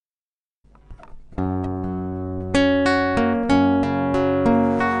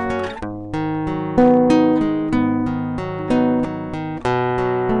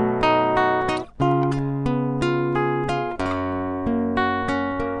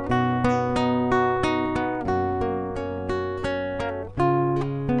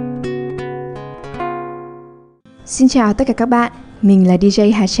Xin chào tất cả các bạn, mình là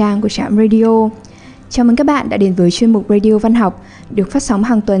DJ Hà Trang của Trạm Radio. Chào mừng các bạn đã đến với chuyên mục Radio Văn học được phát sóng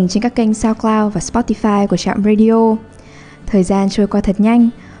hàng tuần trên các kênh SoundCloud và Spotify của Trạm Radio. Thời gian trôi qua thật nhanh,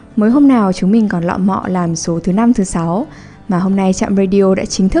 mới hôm nào chúng mình còn lọ mọ làm số thứ 5, thứ 6, mà hôm nay Trạm Radio đã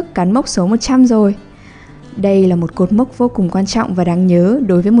chính thức cán mốc số 100 rồi. Đây là một cột mốc vô cùng quan trọng và đáng nhớ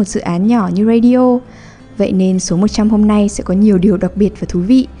đối với một dự án nhỏ như radio. Vậy nên số 100 hôm nay sẽ có nhiều điều đặc biệt và thú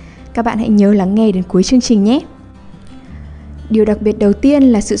vị. Các bạn hãy nhớ lắng nghe đến cuối chương trình nhé! Điều đặc biệt đầu tiên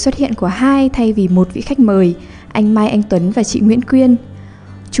là sự xuất hiện của hai thay vì một vị khách mời, anh Mai Anh Tuấn và chị Nguyễn Quyên.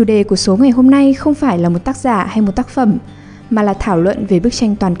 Chủ đề của số ngày hôm nay không phải là một tác giả hay một tác phẩm, mà là thảo luận về bức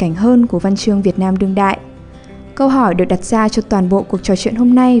tranh toàn cảnh hơn của văn chương Việt Nam đương đại. Câu hỏi được đặt ra cho toàn bộ cuộc trò chuyện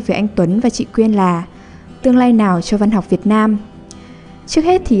hôm nay với anh Tuấn và chị Quyên là tương lai nào cho văn học Việt Nam? Trước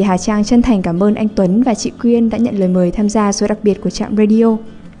hết thì Hà Trang chân thành cảm ơn anh Tuấn và chị Quyên đã nhận lời mời tham gia số đặc biệt của Trạm Radio.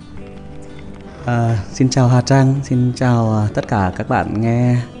 Xin chào Hà Trang, xin chào tất cả các bạn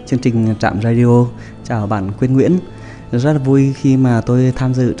nghe chương trình Trạm Radio. Chào bạn Quyên Nguyễn. Rất là vui khi mà tôi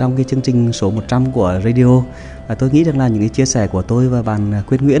tham dự trong cái chương trình số 100 của radio. Và tôi nghĩ rằng là những cái chia sẻ của tôi và bạn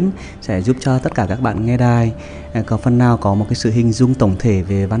Quyên Nguyễn sẽ giúp cho tất cả các bạn nghe đài có phần nào có một cái sự hình dung tổng thể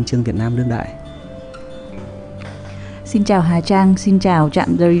về văn chương Việt Nam đương đại. Xin chào Hà Trang, xin chào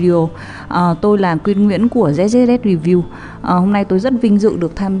Trạm Radio. Tôi là Quyên Nguyễn của ZZZ Review. Hôm nay tôi rất vinh dự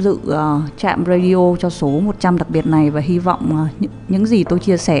được tham dự Trạm Radio cho số 100 đặc biệt này và hy vọng những gì tôi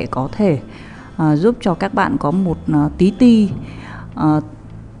chia sẻ có thể giúp cho các bạn có một tí ti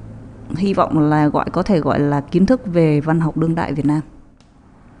hy vọng là có thể gọi là kiến thức về văn học đương đại Việt Nam.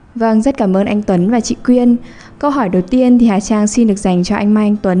 Vâng, rất cảm ơn anh Tuấn và chị Quyên. Câu hỏi đầu tiên thì Hà Trang xin được dành cho anh Mai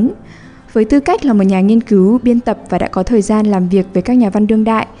Anh Tuấn. Với tư cách là một nhà nghiên cứu, biên tập và đã có thời gian làm việc với các nhà văn đương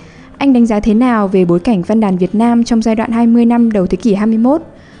đại, anh đánh giá thế nào về bối cảnh văn đàn Việt Nam trong giai đoạn 20 năm đầu thế kỷ 21?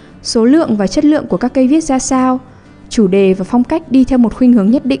 Số lượng và chất lượng của các cây viết ra sao? Chủ đề và phong cách đi theo một khuynh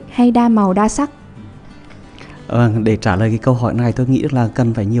hướng nhất định hay đa màu đa sắc? Để trả lời cái câu hỏi này tôi nghĩ là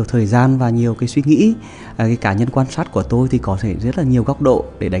cần phải nhiều thời gian và nhiều cái suy nghĩ. Cái cá nhân quan sát của tôi thì có thể rất là nhiều góc độ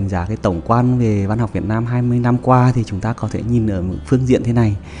để đánh giá cái tổng quan về văn học Việt Nam 20 năm qua thì chúng ta có thể nhìn ở một phương diện thế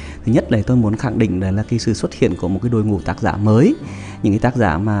này. Thứ nhất là tôi muốn khẳng định là cái sự xuất hiện của một cái đội ngũ tác giả mới, những cái tác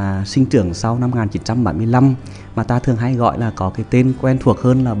giả mà sinh trưởng sau năm 1975 mà ta thường hay gọi là có cái tên quen thuộc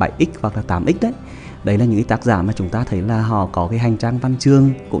hơn là 7X hoặc là 8X đấy. Đấy là những cái tác giả mà chúng ta thấy là họ có cái hành trang văn chương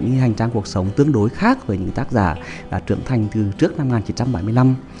cũng như hành trang cuộc sống tương đối khác với những tác giả đã trưởng thành từ trước năm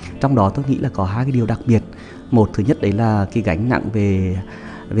 1975. Trong đó tôi nghĩ là có hai cái điều đặc biệt. Một, thứ nhất đấy là cái gánh nặng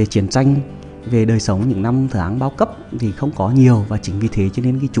về chiến tranh, về đời sống những năm tháng bao cấp thì không có nhiều, và chính vì thế cho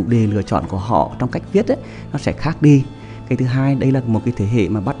nên cái chủ đề lựa chọn của họ trong cách viết ấy, nó sẽ khác đi. Cái thứ hai, đây là một cái thế hệ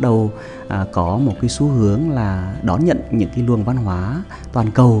mà bắt đầu có một cái xu hướng là đón nhận những cái luồng văn hóa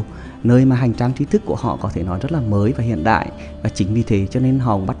toàn cầu, nơi mà hành trang trí thức của họ có thể nói rất là mới và hiện đại, và chính vì thế cho nên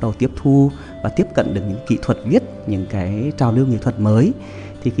họ bắt đầu tiếp thu và tiếp cận được những kỹ thuật viết, những cái trào lưu nghệ thuật mới.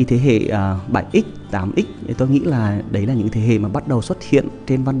 Thì cái thế hệ 7X, 8X tôi nghĩ là đấy là những thế hệ mà bắt đầu xuất hiện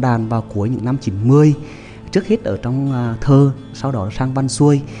trên văn đàn vào cuối những năm 90, trước hết ở trong thơ, sau đó sang văn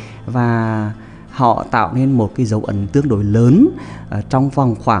xuôi, và họ tạo nên một cái dấu ấn tương đối lớn trong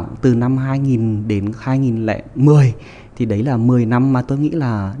vòng khoảng từ năm 2000 đến 2010. Thì đấy là 10 năm mà tôi nghĩ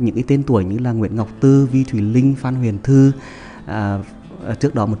là những cái tên tuổi như là Nguyễn Ngọc Tư, Vi Thùy Linh, Phan Huyền Thư,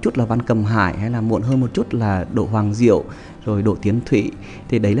 trước đó một chút là Văn Cầm Hải, hay là muộn hơn một chút là Đỗ Hoàng Diệu, rồi Đỗ Tiến Thụy.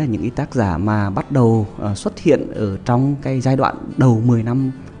 Thì đấy là những cái tác giả mà bắt đầu xuất hiện ở trong cái giai đoạn đầu 10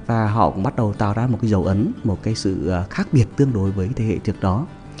 năm, và họ cũng bắt đầu tạo ra một cái dấu ấn, một cái sự khác biệt tương đối với thế hệ trước đó.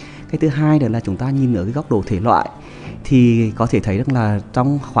 Cái thứ hai là chúng ta nhìn ở cái góc độ thể loại thì có thể thấy rằng là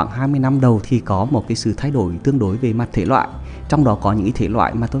trong khoảng 20 năm đầu thì có một cái sự thay đổi tương đối về mặt thể loại. Trong đó có những cái thể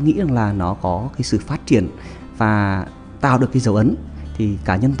loại mà tôi nghĩ rằng là nó có cái sự phát triển và tạo được cái dấu ấn. Thì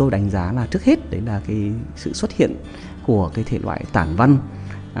cá nhân tôi đánh giá là trước hết đấy là cái sự xuất hiện của cái thể loại tản văn.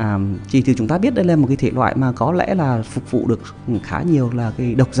 Chỉ thì chúng ta biết đây là một cái thể loại mà có lẽ là phục vụ được khá nhiều là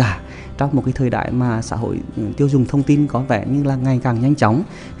cái độc giả trong một cái thời đại mà xã hội tiêu dùng thông tin có vẻ như là ngày càng nhanh chóng.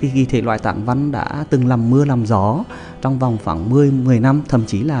 Khi thể loại tản văn đã từng làm mưa làm gió trong vòng khoảng 10 năm, thậm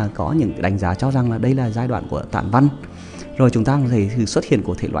chí là có những đánh giá cho rằng là đây là giai đoạn của tản văn. Rồi chúng ta có thể sự xuất hiện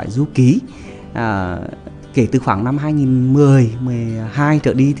của thể loại du ký. Kể từ khoảng năm 2010-12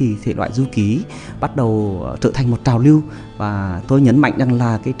 trở đi thì thể loại du ký bắt đầu trở thành một trào lưu, và tôi nhấn mạnh rằng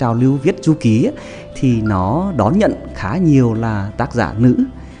là cái trào lưu viết du ký ấy, thì nó đón nhận khá nhiều là tác giả nữ.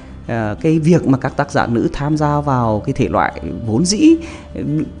 Cái việc mà các tác giả nữ tham gia vào cái thể loại vốn dĩ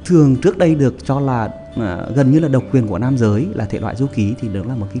thường trước đây được cho là gần như là độc quyền của nam giới là thể loại du ký, thì đó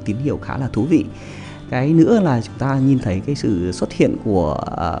là một cái tín hiệu khá là thú vị. Cái nữa là chúng ta nhìn thấy cái sự xuất hiện của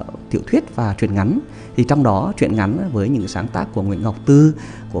tiểu thuyết và truyện ngắn. Thì trong đó truyện ngắn với những sáng tác của Nguyễn Ngọc Tư,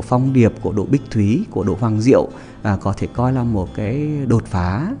 của Phong Điệp, của Đỗ Bích Thúy, của Đỗ Hoàng Diệu có thể coi là một cái đột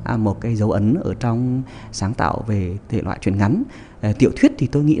phá, một cái dấu ấn ở trong sáng tạo về thể loại truyện ngắn. Tiểu thuyết thì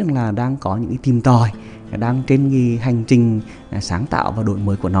tôi nghĩ rằng là đang có những cái tìm tòi, đang trên cái hành trình sáng tạo và đổi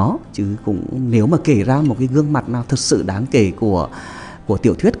mới của nó, chứ cũng nếu mà kể ra một cái gương mặt nào thực sự đáng kể của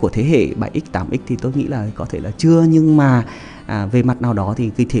tiểu thuyết của thế hệ 7X, 8X thì tôi nghĩ là có thể là chưa, nhưng mà về mặt nào đó thì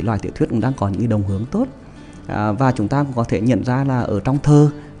cái thể loại tiểu thuyết cũng đang có những cái đồng hướng tốt. Và chúng ta cũng có thể nhận ra là ở trong thơ,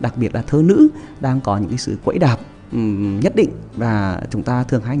 đặc biệt là thơ nữ, đang có những cái sự quẫy đạp nhất định. Và chúng ta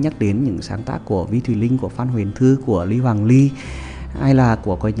thường hay nhắc đến những sáng tác của Vi Thùy Linh, của Phan Huyền Thư, của Lý Hoàng Ly, hay là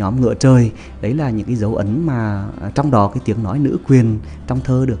của cái nhóm Ngựa Trời. Đấy là những cái dấu ấn mà trong đó cái tiếng nói nữ quyền trong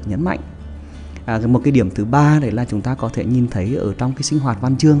thơ được nhấn mạnh. Một cái điểm thứ ba đấy là chúng ta có thể nhìn thấy ở trong cái sinh hoạt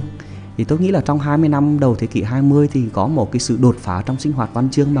văn chương. Thì tôi nghĩ là trong 20 năm đầu thế kỷ 20 thì có một cái sự đột phá trong sinh hoạt văn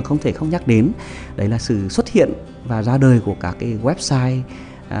chương mà không thể không nhắc đến. Đấy là sự xuất hiện và ra đời của các cái website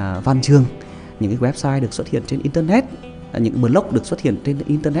văn chương. Những cái website được xuất hiện trên Internet, những blog được xuất hiện trên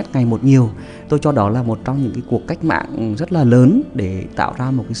Internet ngày một nhiều. Tôi cho đó là một trong những cái cuộc cách mạng rất là lớn để tạo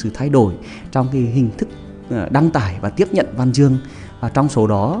ra một cái sự thay đổi trong cái hình thức đăng tải và tiếp nhận văn chương. Và trong số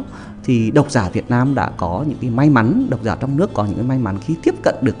đó thì độc giả Việt Nam đã có những cái may mắn, độc giả trong nước có những cái may mắn khi tiếp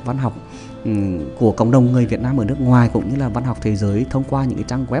cận được văn học của cộng đồng người Việt Nam ở nước ngoài, cũng như là văn học thế giới thông qua những cái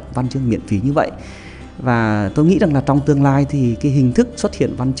trang web văn chương miễn phí như vậy. Và tôi nghĩ rằng là trong tương lai thì cái hình thức xuất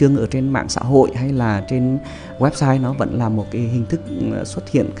hiện văn chương ở trên mạng xã hội hay là trên website nó vẫn là một cái hình thức xuất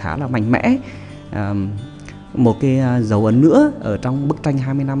hiện khá là mạnh mẽ. Một cái dấu ấn nữa ở trong bức tranh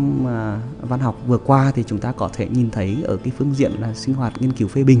 20 năm văn học vừa qua thì chúng ta có thể nhìn thấy ở cái phương diện là sinh hoạt nghiên cứu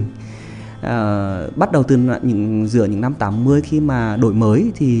phê bình. Bắt đầu từ giữa những năm 80 khi mà đổi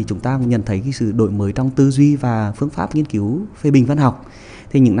mới thì chúng ta cũng nhận thấy cái sự đổi mới trong tư duy và phương pháp nghiên cứu phê bình văn học.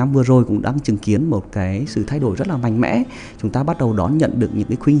 Thì những năm vừa rồi cũng đang chứng kiến một cái sự thay đổi rất là mạnh mẽ. Chúng ta bắt đầu đón nhận được những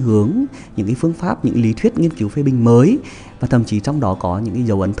cái khuynh hướng, những cái phương pháp, những lý thuyết nghiên cứu phê bình mới, và thậm chí trong đó có những cái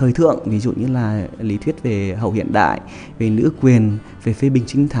dấu ấn thời thượng, ví dụ như là lý thuyết về hậu hiện đại, về nữ quyền, về phê bình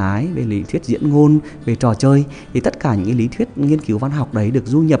sinh thái, về lý thuyết diễn ngôn, về trò chơi. Thì tất cả những cái lý thuyết nghiên cứu văn học đấy được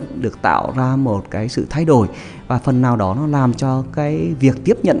du nhập, được tạo ra một cái sự thay đổi, và phần nào đó nó làm cho cái việc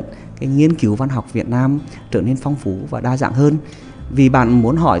tiếp nhận cái nghiên cứu văn học Việt Nam trở nên phong phú và đa dạng hơn. Vì bạn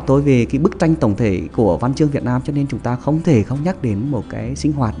muốn hỏi tôi về cái bức tranh tổng thể của văn chương Việt Nam, cho nên chúng ta không thể không nhắc đến một cái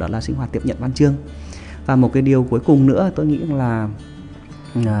sinh hoạt, đó là sinh hoạt tiếp nhận văn chương. Và một cái điều cuối cùng nữa tôi nghĩ là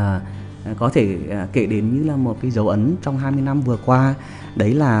có thể kể đến như là một cái dấu ấn trong 20 năm vừa qua.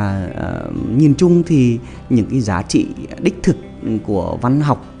 Đấy là nhìn chung thì những cái giá trị đích thực của văn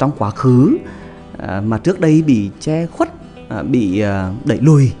học trong quá khứ mà trước đây bị che khuất, bị đẩy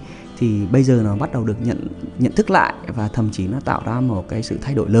lùi, thì bây giờ nó bắt đầu được nhận thức lại, và thậm chí nó tạo ra một cái sự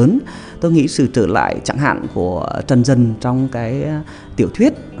thay đổi lớn. Tôi nghĩ sự trở lại chẳng hạn của Trần Dần trong cái tiểu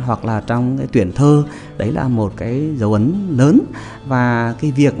thuyết hoặc là trong cái tuyển thơ, đấy là một cái dấu ấn lớn. Và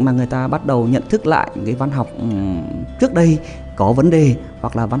cái việc mà người ta bắt đầu nhận thức lại cái văn học trước đây có vấn đề,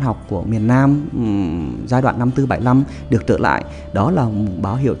 hoặc là văn học của miền Nam giai đoạn 54-75 được trở lại, đó là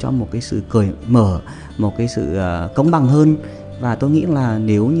báo hiệu cho một cái sự cởi mở, một cái sự công bằng hơn. Và tôi nghĩ là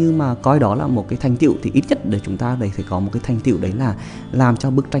nếu như mà coi đó là một cái thành tựu thì ít nhất để chúng ta phải có một cái thành tựu, đấy là làm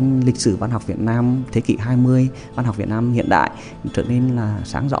cho bức tranh lịch sử văn học Việt Nam thế kỷ 20, văn học Việt Nam hiện đại trở nên là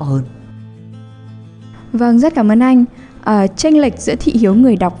sáng rõ hơn. Vâng, rất cảm ơn anh. Chênh lệch giữa thị hiếu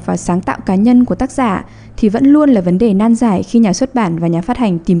người đọc và sáng tạo cá nhân của tác giả thì vẫn luôn là vấn đề nan giải khi nhà xuất bản và nhà phát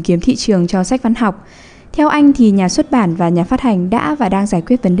hành tìm kiếm thị trường cho sách văn học. Theo anh thì nhà xuất bản và nhà phát hành đã và đang giải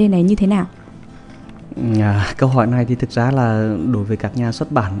quyết vấn đề này như thế nào? Câu hỏi này thì thực ra là đối với các nhà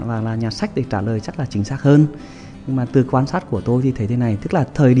xuất bản và là nhà sách thì trả lời chắc là chính xác hơn. Nhưng mà từ quan sát của tôi thì thấy thế này, tức là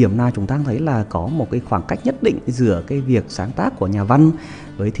thời điểm nào chúng ta thấy là có một cái khoảng cách nhất định giữa cái việc sáng tác của nhà văn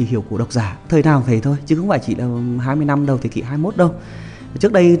với thị hiếu của độc giả. Thời nào vậy thôi, chứ không phải chỉ là 20 năm đầu thế kỷ 21 đâu.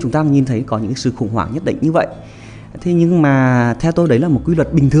 Trước đây chúng ta nhìn thấy có những sự khủng hoảng nhất định như vậy. Thế nhưng mà theo tôi đấy là một quy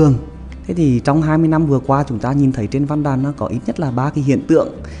luật bình thường. Thế thì trong 20 năm vừa qua chúng ta nhìn thấy trên văn đàn nó có ít nhất là 3 cái hiện tượng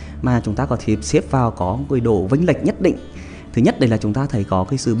mà chúng ta có thể xếp vào có cái độ vênh lệch nhất định. Thứ nhất đây là chúng ta thấy có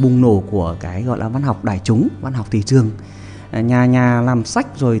cái sự bùng nổ của cái gọi là văn học đại chúng, văn học thị trường. Nhà làm sách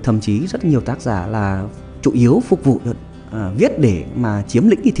rồi thậm chí rất nhiều tác giả là chủ yếu phục vụ viết để mà chiếm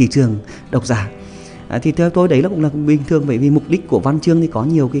lĩnh cái thị trường độc giả. Thì theo tôi đấy là cũng là bình thường, bởi vì mục đích của văn chương thì có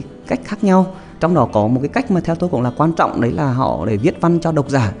nhiều cái cách khác nhau. Trong đó có một cái cách mà theo tôi cũng là quan trọng, đấy là họ để viết văn cho độc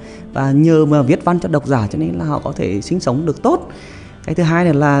giả, và nhờ mà viết văn cho độc giả cho nên là họ có thể sinh sống được tốt. Cái thứ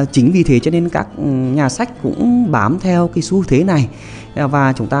hai là chính vì thế cho nên các nhà sách cũng bám theo cái xu thế này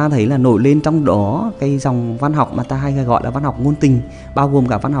Và chúng ta thấy là nổi lên trong đó cái dòng văn học mà ta hay gọi là văn học ngôn tình, bao gồm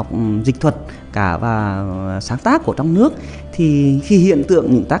cả văn học dịch thuật cả và sáng tác của trong nước. Thì khi hiện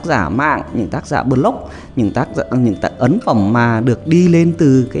tượng những tác giả mạng, những tác giả blog, những ấn phẩm mà được đi lên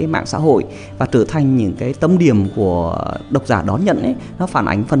từ cái mạng xã hội và trở thành những cái tâm điểm của độc giả đón nhận ấy, nó phản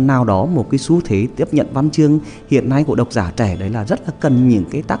ánh phần nào đó một cái xu thế tiếp nhận văn chương hiện nay của độc giả trẻ, đấy là rất là cần những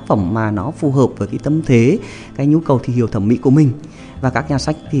cái tác phẩm mà nó phù hợp với cái tâm thế, cái nhu cầu thị hiếu thẩm mỹ của mình. Và các nhà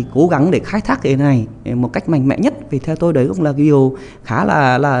sách thì cố gắng để khai thác cái này một cách mạnh mẽ nhất, vì theo tôi đấy cũng là cái điều khá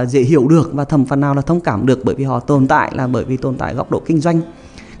là dễ hiểu được và phần nào là thông cảm được, bởi vì họ tồn tại là bởi vì tồn tại góc độ kinh doanh.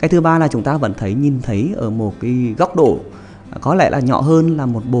 Cái thứ ba là chúng ta vẫn nhìn thấy ở một cái góc độ có lẽ là nhỏ hơn, là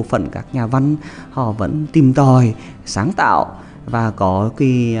một bộ phận các nhà văn họ vẫn tìm tòi, sáng tạo và có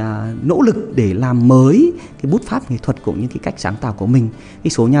cái nỗ lực để làm mới cái bút pháp nghệ thuật cũng như cái cách sáng tạo của mình.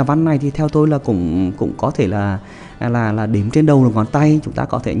 Cái số nhà văn này thì theo tôi là cũng có thể là đếm trên đầu ngón tay. Chúng ta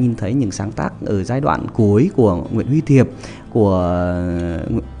có thể nhìn thấy những sáng tác ở giai đoạn cuối của Nguyễn Huy Thiệp, của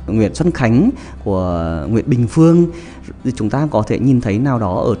Nguyễn Xuân Khánh, của Nguyễn Bình Phương. Chúng ta có thể nhìn thấy nào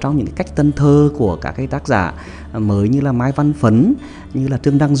đó ở trong những cái cách tân thơ của các cái tác giả mới như là Mai Văn Phấn, như là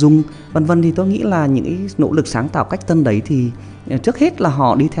Trương Đăng Dung, vân vân. Thì tôi nghĩ là những cái nỗ lực sáng tạo cách tân đấy thì trước hết là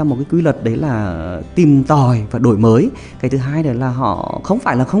họ đi theo một cái quy luật, đấy là tìm tòi và đổi mới. Cái thứ hai đấy là họ không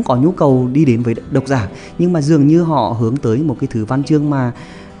phải là không có nhu cầu đi đến với độc giả, nhưng mà dường như họ hướng tới một cái thứ văn chương mà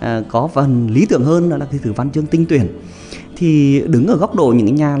có phần lý tưởng hơn, đó là cái thứ văn chương tinh tuyển. Thì đứng ở góc độ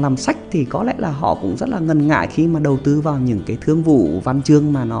những nhà làm sách thì có lẽ là họ cũng rất là ngần ngại khi mà đầu tư vào những cái thương vụ văn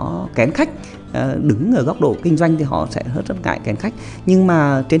chương mà nó kén khách. Đứng ở góc độ kinh doanh thì họ sẽ rất ngại kén khách. Nhưng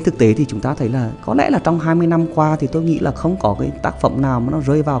mà trên thực tế thì chúng ta thấy là có lẽ là trong 20 năm qua thì tôi nghĩ là không có cái tác phẩm nào mà nó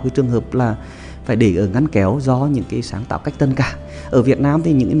rơi vào cái trường hợp là phải để ở ngăn kéo do những cái sáng tạo cách tân cả. Ở Việt Nam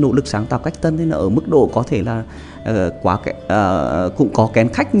thì những cái nỗ lực sáng tạo cách tân thì nó ở mức độ có thể là cũng có kén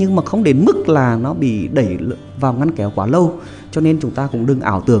khách, nhưng mà không đến mức là nó bị đẩy vào ngăn kéo quá lâu. Cho nên chúng ta cũng đừng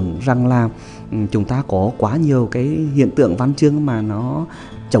ảo tưởng rằng là chúng ta có quá nhiều cái hiện tượng văn chương mà nó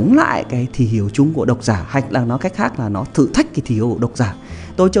chống lại cái thị hiếu chung của độc giả, hay là nói cách khác là nó thử thách cái thị hiếu của độc giả.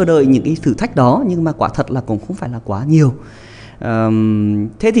 Tôi chờ đợi những cái thử thách đó, nhưng mà quả thật là cũng không phải là quá nhiều.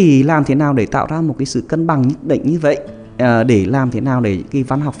 Thế thì làm thế nào để tạo ra một cái sự cân bằng nhất định như vậy, để làm thế nào để cái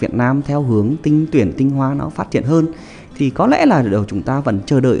văn học Việt Nam theo hướng tinh tuyển, tinh hoa nó phát triển hơn? Thì có lẽ là chúng ta vẫn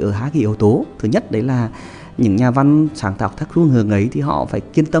chờ đợi ở hai cái yếu tố. Thứ nhất đấy là những nhà văn sáng tạo theo xu hướng ấy thì họ phải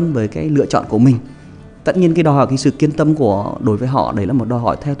kiên tâm với cái lựa chọn của mình. Tất nhiên cái đòi hỏi, cái sự kiên tâm của đối với họ đấy là một đòi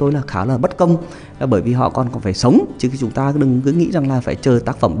hỏi theo tôi là khá là bất công, là bởi vì họ còn phải sống, chứ chúng ta đừng cứ nghĩ rằng là phải chờ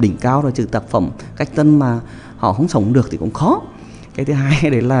tác phẩm đỉnh cao rồi chờ tác phẩm cách tân mà họ không sống được thì cũng khó. Cái thứ hai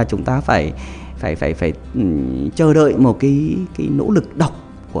đấy là chúng ta phải chờ đợi một cái nỗ lực đọc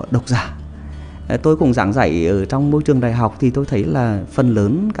của độc giả. Tôi cũng giảng dạy ở trong môi trường đại học thì tôi thấy là phần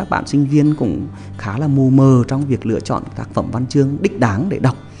lớn các bạn sinh viên cũng khá là mù mờ trong việc lựa chọn tác phẩm văn chương đích đáng để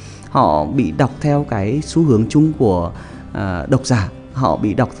đọc. Họ bị đọc theo cái xu hướng chung của độc giả, họ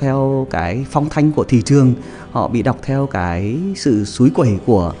bị đọc theo cái phong thanh của thị trường, họ bị đọc theo cái sự xúi quẩy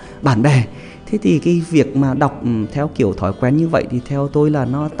của bạn bè. Thế thì cái việc mà đọc theo kiểu thói quen như vậy thì theo tôi là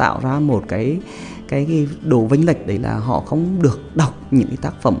nó tạo ra một cái độ vênh lệch, đấy là họ không được đọc những cái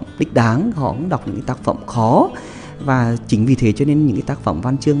tác phẩm đích đáng, họ không đọc những cái tác phẩm khó. Và chính vì thế cho nên những cái tác phẩm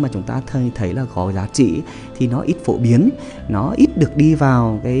văn chương mà chúng ta thấy là có giá trị thì nó ít phổ biến, nó ít được đi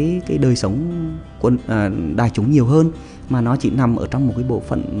vào cái đời sống của đại chúng nhiều hơn, mà nó chỉ nằm ở trong một cái bộ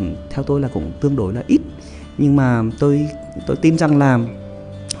phận theo tôi là cũng tương đối là ít. Nhưng mà tôi tin rằng là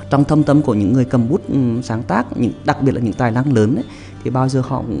trong thâm tâm của những người cầm bút sáng tác, đặc biệt là những tài năng lớn ấy, thì bao giờ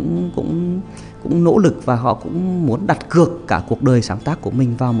họ cũng nỗ lực và họ cũng muốn đặt cược cả cuộc đời sáng tác của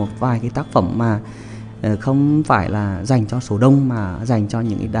mình vào một vài cái tác phẩm mà không phải là dành cho số đông, mà dành cho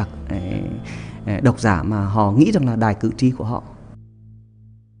những cái độc giả mà họ nghĩ rằng là đài cử tri của họ.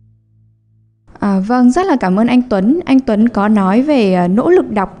 Vâng, rất là cảm ơn anh Tuấn. Anh Tuấn có nói về nỗ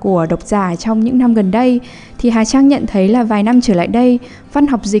lực đọc của độc giả trong những năm gần đây. Thì Hà Trang nhận thấy là vài năm trở lại đây, văn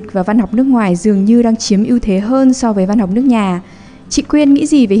học dịch và văn học nước ngoài dường như đang chiếm ưu thế hơn so với văn học nước nhà. Chị Quyên nghĩ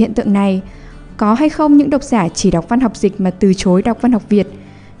gì về hiện tượng này? Có hay không những độc giả chỉ đọc văn học dịch mà từ chối đọc văn học Việt?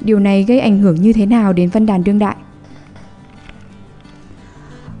 Điều này gây ảnh hưởng như thế nào đến văn đàn đương đại?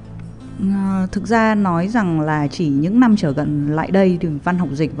 Thực ra nói rằng là chỉ những năm trở gần lại đây thì văn học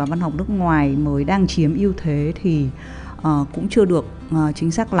dịch và văn học nước ngoài mới đang chiếm ưu thế thì cũng chưa được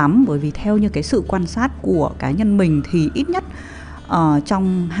chính xác lắm. Bởi vì theo như cái sự quan sát của cá nhân mình thì ít nhất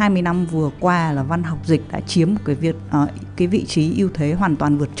trong 20 năm vừa qua là văn học dịch đã chiếm một cái vị trí ưu thế hoàn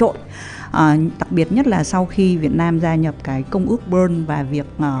toàn vượt trội. Đặc biệt nhất là sau khi Việt Nam gia nhập cái công ước Bern và việc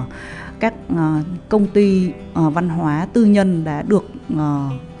các công ty văn hóa tư nhân đã được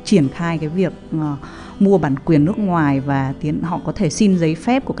triển khai cái việc mua bản quyền nước ngoài, và họ có thể xin giấy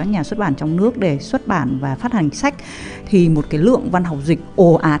phép của các nhà xuất bản trong nước để xuất bản và phát hành sách, thì một cái lượng văn học dịch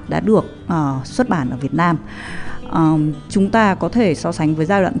ồ ạt đã được xuất bản ở Việt Nam. Chúng ta có thể so sánh với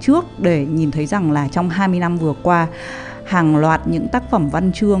giai đoạn trước để nhìn thấy rằng là trong 20 năm vừa qua, hàng loạt những tác phẩm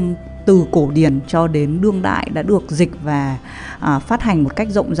văn chương từ cổ điển cho đến đương đại đã được dịch và phát hành một cách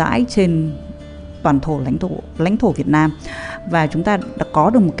rộng rãi trên toàn lãnh thổ Việt Nam. Và chúng ta đã có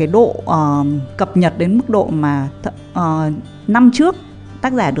được một cái độ cập nhật đến mức độ mà năm trước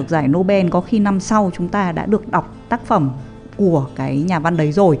tác giả được giải Nobel, có khi năm sau chúng ta đã được đọc tác phẩm của cái nhà văn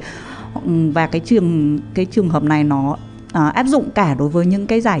đấy rồi. Và cái trường hợp này nó áp dụng cả đối với những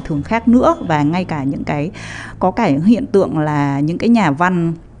cái giải thưởng khác nữa, và ngay cả có cả những hiện tượng là những cái nhà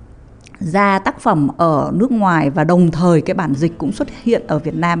văn ra tác phẩm ở nước ngoài và đồng thời cái bản dịch cũng xuất hiện ở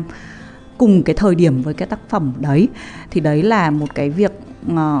Việt Nam cùng cái thời điểm với cái tác phẩm đấy. Thì đấy là một cái việc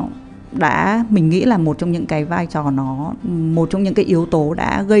mình nghĩ là một trong những cái vai trò, một trong những cái yếu tố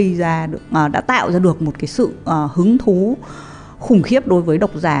đã gây ra được, đã tạo ra được một cái sự hứng thú khủng khiếp đối với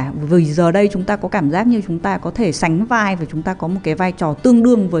độc giả. Vì giờ đây chúng ta có cảm giác như chúng ta có thể sánh vai và chúng ta có một cái vai trò tương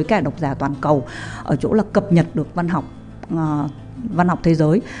đương với cả độc giả toàn cầu ở chỗ là cập nhật được văn học thế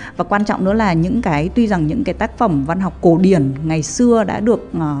giới. Và quan trọng nữa là tuy rằng những cái tác phẩm văn học cổ điển ngày xưa đã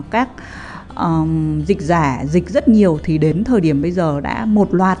được các dịch giả dịch rất nhiều, thì đến thời điểm bây giờ đã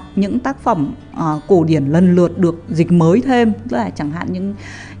một loạt những tác phẩm cổ điển lần lượt được dịch mới thêm. Tức là chẳng hạn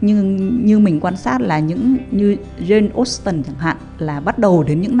như mình quan sát là như Jane Austen chẳng hạn, là bắt đầu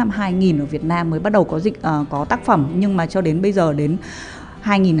đến những năm 2000 ở Việt Nam mới bắt đầu có tác phẩm, nhưng mà cho đến bây giờ, đến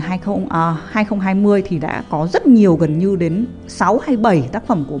 2020 thì đã có rất nhiều, gần như đến 6 hay 7 tác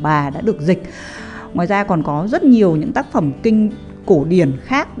phẩm của bà đã được dịch. Ngoài ra còn có rất nhiều những tác phẩm cổ điển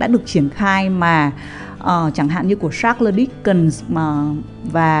khác đã được triển khai, mà chẳng hạn như của Charles Dickens,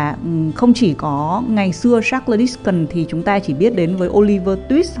 và không chỉ có ngày xưa Charles Dickens thì chúng ta chỉ biết đến với Oliver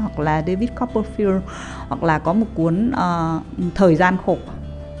Twist hoặc là David Copperfield, hoặc là có một cuốn Thời gian khổ.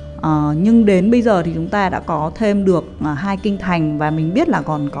 Nhưng đến bây giờ thì chúng ta đã có thêm được Hai Kinh Thành, và mình biết là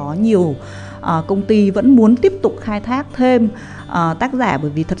còn có nhiều công ty vẫn muốn tiếp tục khai thác thêm tác giả,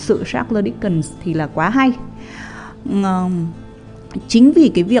 bởi vì thật sự Charles Dickens thì là quá hay. Chính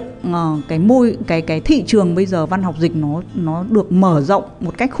vì cái việc cái thị trường bây giờ văn học dịch nó được mở rộng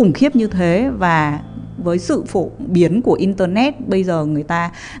một cách khủng khiếp như thế, và với sự phổ biến của internet bây giờ,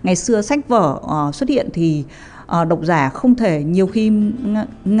 ngày xưa sách vở xuất hiện thì độc giả không thể, nhiều khi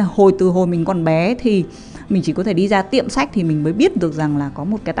từ hồi mình còn bé thì mình chỉ có thể đi ra tiệm sách thì mình mới biết được rằng là có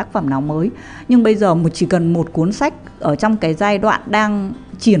một cái tác phẩm nào mới. Nhưng bây giờ chỉ cần một cuốn sách ở trong cái giai đoạn đang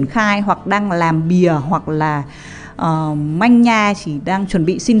triển khai, hoặc đang làm bìa, hoặc là manh nha chỉ đang chuẩn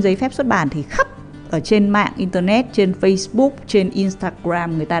bị xin giấy phép xuất bản, thì khắp ở trên mạng internet, trên Facebook, trên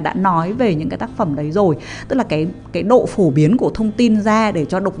Instagram người ta đã nói về những cái tác phẩm đấy rồi. Tức là cái độ phổ biến của thông tin ra để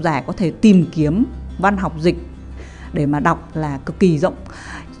cho độc giả có thể tìm kiếm văn học dịch để mà đọc là cực kỳ rộng.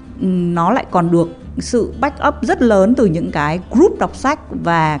 Nó lại còn được sự back up rất lớn từ những cái group đọc sách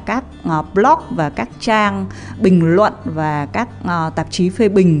và các blog và các trang bình luận và các tạp chí phê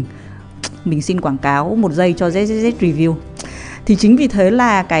bình. Mình xin quảng cáo một giây cho ZZZ Review. Thì chính vì thế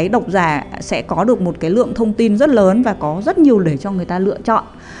là cái độc giả sẽ có được một cái lượng thông tin rất lớn và có rất nhiều để cho người ta lựa chọn.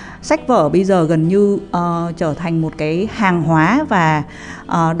 Sách vở bây giờ gần như trở thành một cái hàng hóa, và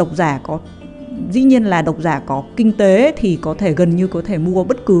dĩ nhiên là độc giả có kinh tế thì gần như có thể mua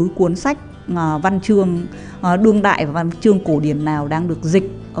bất cứ cuốn sách văn chương đương đại và văn chương cổ điển nào đang được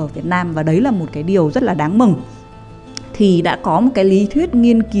dịch ở Việt Nam, và đấy là một cái điều rất là đáng mừng. Thì đã có một cái lý thuyết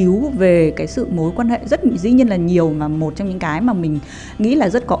nghiên cứu về cái sự mối quan hệ dĩ nhiên là nhiều, mà một trong những cái mà mình nghĩ là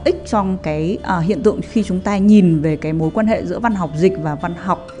rất có ích trong cái hiện tượng khi chúng ta nhìn về cái mối quan hệ giữa văn học dịch và văn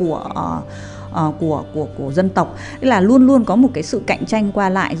học của dân tộc, tức là luôn luôn có một cái sự cạnh tranh qua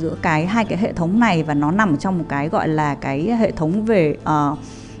lại giữa hai cái hệ thống này, và nó nằm trong một cái gọi là cái hệ thống về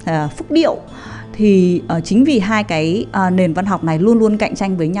phúc điệu. Thì chính vì hai cái nền văn học này luôn luôn cạnh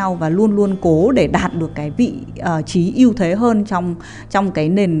tranh với nhau và luôn luôn cố để đạt được cái vị trí ưu thế hơn trong cái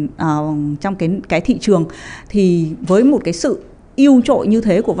nền trong cái thị trường, thì với một cái sự ưu trội như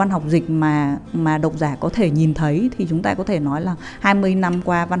thế của văn học dịch mà độc giả có thể nhìn thấy, thì chúng ta có thể nói là 20 năm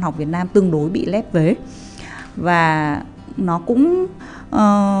qua văn học Việt Nam tương đối bị lép vế. Và nó cũng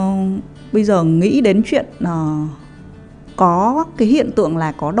bây giờ nghĩ đến chuyện có cái hiện tượng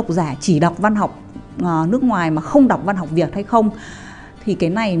là có độc giả chỉ đọc văn học nước ngoài mà không đọc văn học Việt hay không. Thì cái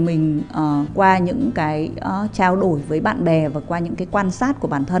này mình qua những cái trao đổi với bạn bè và qua những cái quan sát của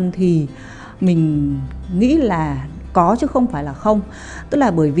bản thân thì mình nghĩ là có chứ không phải là không. Tức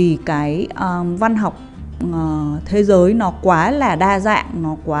là bởi vì cái văn học thế giới nó quá là đa dạng,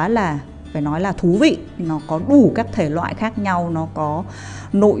 nó quá là phải nói là thú vị, nó có đủ các thể loại khác nhau, nó có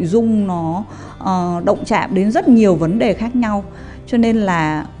nội dung, nó động chạm đến rất nhiều vấn đề khác nhau, cho nên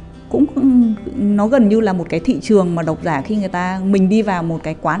là cũng nó gần như là một cái thị trường mà độc giả khi mình đi vào một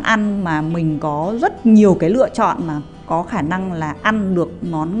cái quán ăn mà mình có rất nhiều cái lựa chọn mà có khả năng là ăn được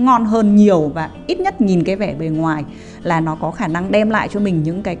món ngon hơn nhiều, và ít nhất nhìn cái vẻ bề ngoài là nó có khả năng đem lại cho mình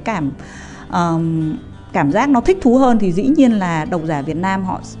những cái cảm giác nó thích thú hơn, thì dĩ nhiên là độc giả Việt Nam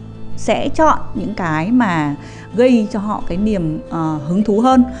họ sẽ chọn những cái mà gây cho họ cái niềm hứng thú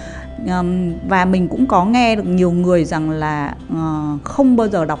hơn. Và mình cũng có nghe được nhiều người rằng là không bao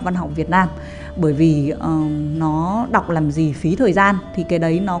giờ đọc văn học Việt Nam bởi vì nó đọc làm gì phí thời gian, thì cái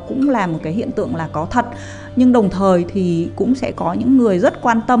đấy nó cũng là một cái hiện tượng là có thật. Nhưng đồng thời thì cũng sẽ có những người rất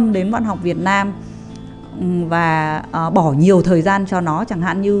quan tâm đến văn học Việt Nam và bỏ nhiều thời gian cho nó, chẳng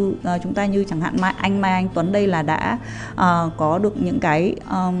hạn như chẳng hạn anh Mai Anh Tuấn đây là đã có được những cái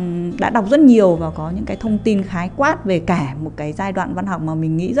đã đọc rất nhiều và có những cái thông tin khái quát về cả một cái giai đoạn văn học mà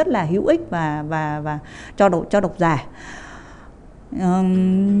mình nghĩ rất là hữu ích và cho độc giả.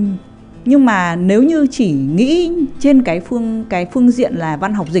 Nhưng mà nếu như chỉ nghĩ trên cái phương diện là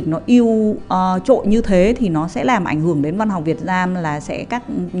văn học dịch nó yêu trội như thế thì nó sẽ làm ảnh hưởng đến văn học Việt Nam, là các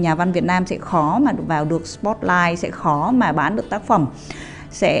nhà văn Việt Nam sẽ khó mà vào được spotlight, sẽ khó mà bán được tác phẩm,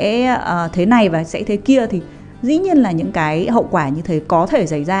 sẽ thế này và sẽ thế kia. Thì dĩ nhiên là những cái hậu quả như thế có thể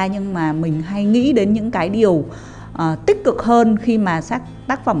xảy ra, nhưng mà mình hay nghĩ đến những cái điều tích cực hơn khi mà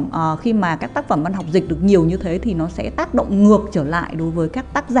khi mà các tác phẩm văn học dịch được nhiều như thế thì nó sẽ tác động ngược trở lại đối với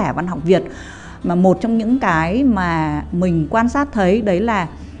các tác giả văn học Việt. Mà một trong những cái mà mình quan sát thấy đấy là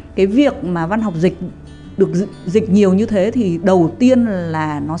cái việc mà văn học dịch được dịch nhiều như thế thì đầu tiên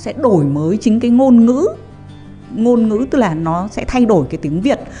là nó sẽ đổi mới chính cái ngôn ngữ, tức là nó sẽ thay đổi cái tiếng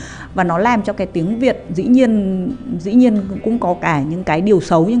Việt, và nó làm cho cái tiếng Việt dĩ nhiên cũng có cả những cái điều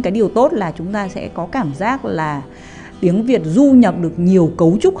xấu, những cái điều tốt là chúng ta sẽ có cảm giác là tiếng Việt du nhập được nhiều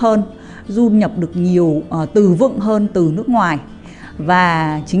cấu trúc hơn, du nhập được nhiều từ vựng hơn từ nước ngoài.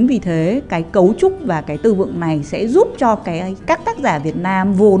 Và chính vì thế cái cấu trúc và cái từ vựng này sẽ giúp cho các tác giả Việt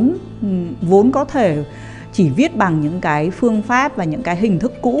Nam vốn có thể chỉ viết bằng những cái phương pháp và những cái hình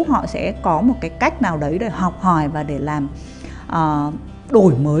thức cũ, họ sẽ có một cái cách nào đấy để học hỏi và để làm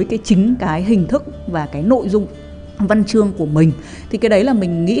đổi mới chính cái hình thức và cái nội dung văn chương của mình. Thì cái đấy là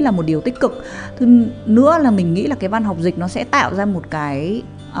mình nghĩ là một điều tích cực. Thứ nữa là mình nghĩ là cái văn học dịch nó sẽ tạo ra một cái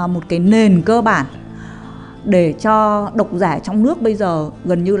nền cơ bản để cho độc giả trong nước bây giờ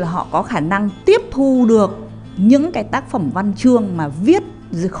gần như là họ có khả năng tiếp thu được những cái tác phẩm văn chương mà viết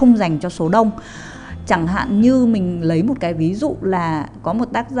không dành cho số đông. Chẳng hạn như mình lấy một cái ví dụ là có một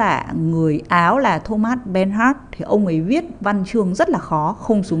tác giả người Áo là Thomas Bernhard, thì ông ấy viết văn chương rất là khó,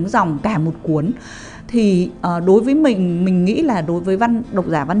 không xuống dòng cả một cuốn. Thì đối với mình nghĩ là đối với độc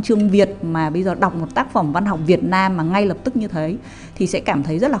giả văn chương Việt mà bây giờ đọc một tác phẩm văn học Việt Nam mà ngay lập tức như thế thì sẽ cảm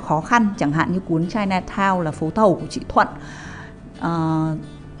thấy rất là khó khăn. Chẳng hạn như cuốn Chinatown là Phố Tàu của chị Thuận,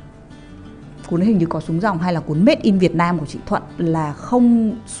 cuốn hình như có xuống dòng, hay là cuốn Made in Việt Nam của chị Thuận là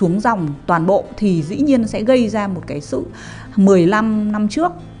không xuống dòng toàn bộ, thì dĩ nhiên sẽ gây ra một cái sự 15 năm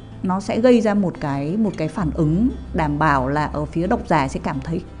trước nó sẽ gây ra một cái phản ứng đảm bảo là ở phía độc giả sẽ cảm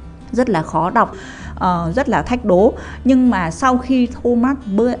thấy rất là khó đọc, rất là thách đố. Nhưng mà sau khi Thomas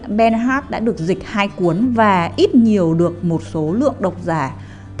Bernhard đã được dịch 2 cuốn và ít nhiều được một số lượng độc giả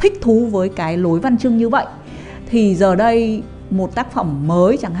thích thú với cái lối văn chương như vậy, thì giờ đây một tác phẩm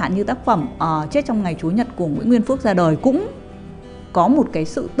mới, chẳng hạn như tác phẩm Chết trong ngày Chúa Nhật của Nguyễn Nguyên Phước ra đời, cũng có một cái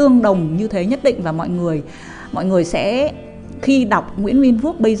sự tương đồng như thế nhất định. Và mọi người sẽ khi đọc Nguyễn Nguyên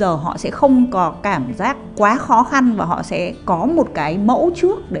Phước bây giờ họ sẽ không có cảm giác quá khó khăn, và họ sẽ có một cái mẫu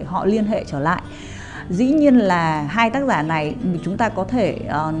trước để họ liên hệ trở lại. Dĩ nhiên là hai tác giả này chúng ta có thể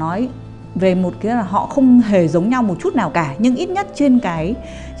nói về một cái là họ không hề giống nhau một chút nào cả, nhưng ít nhất trên cái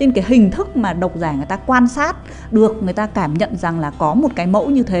hình thức mà độc giả người ta quan sát được, người ta cảm nhận rằng là có một cái mẫu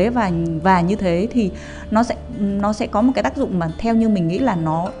như thế, và như thế thì nó sẽ có một cái tác dụng mà theo như mình nghĩ là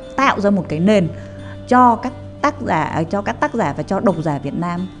nó tạo ra một cái nền cho các tác giả và cho độc giả Việt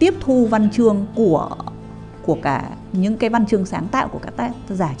Nam tiếp thu văn chương của cả những cái văn chương sáng tạo của các tác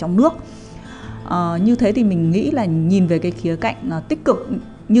giả trong nước. Như thế thì mình nghĩ là nhìn về cái khía cạnh tích cực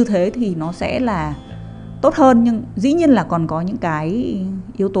như thế thì nó sẽ là tốt hơn. Nhưng dĩ nhiên là còn có những cái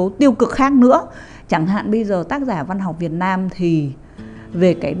yếu tố tiêu cực khác nữa. Chẳng hạn bây giờ tác giả văn học Việt Nam thì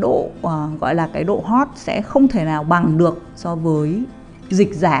về cái độ gọi là cái độ hot sẽ không thể nào bằng được so với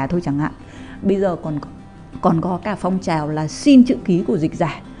dịch giả thôi chẳng hạn. Bây giờ còn có cả phong trào là xin chữ ký của dịch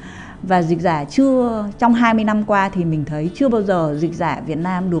giả, Và dịch giả trong 20 năm qua thì mình thấy chưa bao giờ dịch giả Việt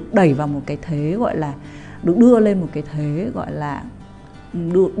Nam được đẩy vào một cái thế gọi là được đưa lên một cái thế gọi là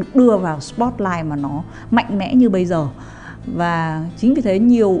được đưa vào spotlight mà nó mạnh mẽ như bây giờ. Và chính vì thế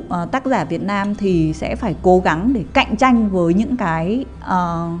nhiều tác giả Việt Nam thì sẽ phải cố gắng để cạnh tranh với những cái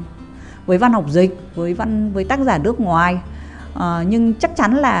với văn học dịch, với tác giả nước ngoài. Nhưng chắc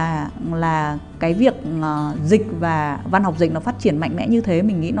chắn là cái việc dịch và văn học dịch nó phát triển mạnh mẽ như thế,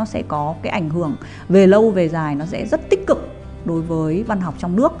 mình nghĩ nó sẽ có cái ảnh hưởng về lâu về dài, nó sẽ rất tích cực đối với văn học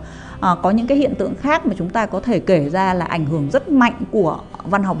trong nước. Có những cái hiện tượng khác mà chúng ta có thể kể ra là ảnh hưởng rất mạnh của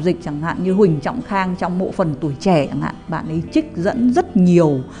văn học dịch, chẳng hạn như Huỳnh Trọng Khang trong Mộ Phần Tuổi Trẻ chẳng hạn, bạn ấy trích dẫn rất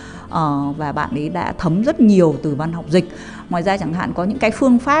nhiều và bạn ấy đã thấm rất nhiều từ văn học dịch. Ngoài ra chẳng hạn có những cái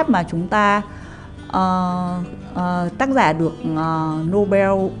phương pháp mà chúng ta tác giả được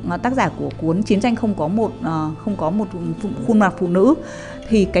Nobel, tác giả của cuốn Chiến tranh không có một khuôn mặt phụ nữ,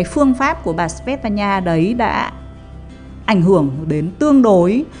 thì cái phương pháp của bà Svetlana đấy đã ảnh hưởng đến tương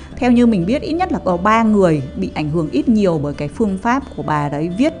đối, theo như mình biết ít nhất là có 3 người bị ảnh hưởng ít nhiều bởi cái phương pháp của bà đấy,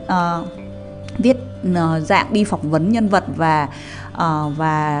 viết dạng đi phỏng vấn nhân vật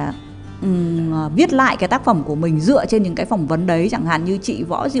và viết lại cái tác phẩm của mình dựa trên những cái phỏng vấn đấy, chẳng hạn như chị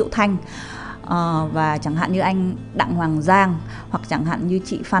Võ Diệu Thanh và chẳng hạn như anh Đặng Hoàng Giang, hoặc chẳng hạn như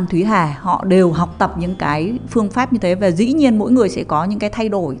chị Phan Thúy Hà. Họ đều học tập những cái phương pháp như thế, và dĩ nhiên mỗi người sẽ có những cái thay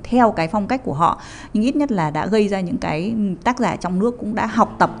đổi theo cái phong cách của họ, nhưng ít nhất là đã gây ra những cái tác giả trong nước cũng đã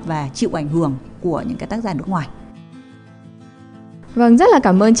học tập và chịu ảnh hưởng của những cái tác giả nước ngoài. Vâng, rất là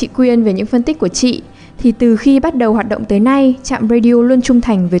cảm ơn chị Quyên về những phân tích của chị. Thì từ khi bắt đầu hoạt động tới nay, Trạm Radio luôn trung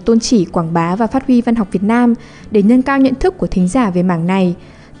thành với tôn chỉ quảng bá và phát huy văn học Việt Nam để nâng cao nhận thức của thính giả về mảng này,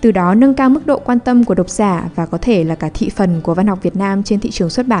 từ đó nâng cao mức độ quan tâm của độc giả và có thể là cả thị phần của văn học Việt Nam trên thị trường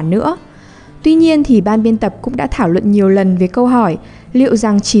xuất bản nữa. Tuy nhiên thì ban biên tập cũng đã thảo luận nhiều lần về câu hỏi liệu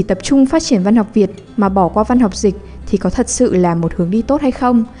rằng chỉ tập trung phát triển văn học Việt mà bỏ qua văn học dịch thì có thật sự là một hướng đi tốt hay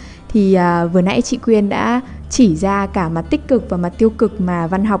không? Thì vừa nãy chị Quyên đã chỉ ra cả mặt tích cực và mặt tiêu cực mà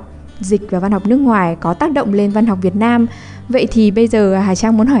văn học dịch và văn học nước ngoài có tác động lên văn học Việt Nam. Vậy thì bây giờ Hà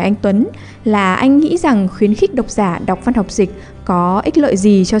Trang muốn hỏi anh Tuấn là anh nghĩ rằng khuyến khích độc giả đọc văn học dịch có ích lợi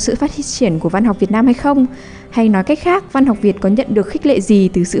gì cho sự phát triển của văn học Việt Nam hay không? Hay nói cách khác, văn học Việt có nhận được khích lệ gì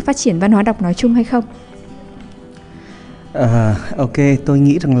từ sự phát triển văn hóa đọc nói chung hay không? Ok, tôi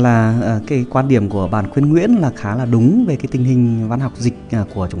nghĩ rằng là cái quan điểm của bạn Quyên Nguyễn là khá là đúng về cái tình hình văn học dịch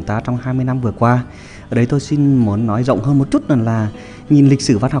của chúng ta trong 20 năm vừa qua. Ở đây tôi xin muốn nói rộng hơn một chút là nhìn lịch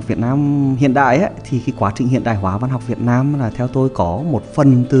sử văn học Việt Nam hiện đại ấy, thì cái quá trình hiện đại hóa văn học Việt Nam là theo tôi có một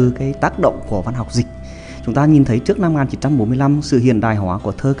phần từ cái tác động của văn học dịch. Chúng ta nhìn thấy trước năm 1945, sự hiện đại hóa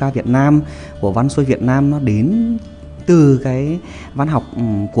của thơ ca Việt Nam, của văn xuôi Việt Nam nó đến từ cái văn học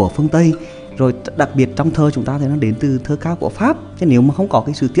của phương Tây. Rồi đặc biệt trong thơ chúng ta thấy nó đến từ thơ ca của Pháp. Chứ nếu mà không có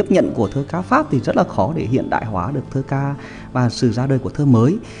cái sự tiếp nhận của thơ ca Pháp thì rất là khó để hiện đại hóa được thơ ca và sự ra đời của thơ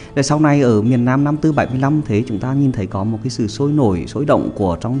mới. Để sau này ở miền Nam năm 74-75 thế chúng ta nhìn thấy có một cái sự sôi nổi, sôi động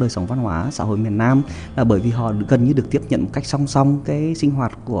của trong đời sống văn hóa xã hội miền Nam, là bởi vì họ gần như được tiếp nhận một cách song song cái sinh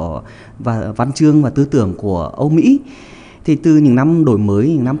hoạt của và văn chương và tư tưởng của Âu Mỹ. Thì từ những năm đổi mới,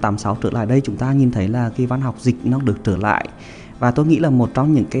 những năm 86 trở lại đây chúng ta nhìn thấy là cái văn học dịch nó được trở lại. Và tôi nghĩ là một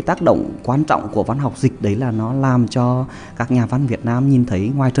trong những cái tác động quan trọng của văn học dịch đấy là nó làm cho các nhà văn Việt Nam nhìn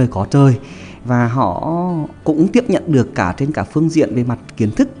thấy ngoài trời có trời. Và họ cũng tiếp nhận được cả trên cả phương diện về mặt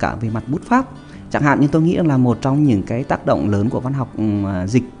kiến thức, cả về mặt bút pháp. Chẳng hạn như tôi nghĩ là một trong những cái tác động lớn của văn học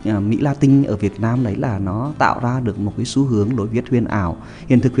dịch Mỹ Latin ở Việt Nam đấy là nó tạo ra được một cái xu hướng lối viết huyền ảo,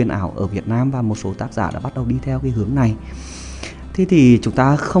 hiện thực huyền ảo ở Việt Nam, và một số tác giả đã bắt đầu đi theo cái hướng này. Thế thì chúng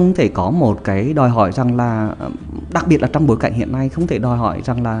ta không thể có một cái đòi hỏi rằng là, đặc biệt là trong bối cảnh hiện nay, không thể đòi hỏi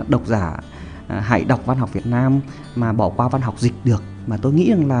rằng là độc giả hãy đọc văn học Việt Nam mà bỏ qua văn học dịch được. Mà tôi nghĩ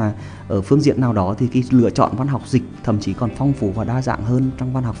rằng là ở phương diện nào đó thì cái lựa chọn văn học dịch thậm chí còn phong phú và đa dạng hơn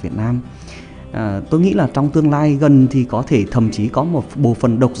trong văn học Việt Nam. Tôi nghĩ là trong tương lai gần thì có thể thậm chí có một bộ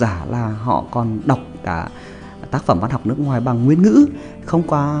phận độc giả là họ còn đọc cả tác phẩm văn học nước ngoài bằng nguyên ngữ, không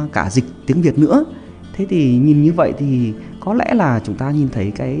qua cả dịch tiếng Việt nữa. Thế thì nhìn như vậy thì có lẽ là chúng ta nhìn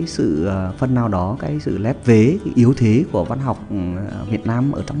thấy cái sự phần nào đó, cái sự lép vế, cái yếu thế của văn học Việt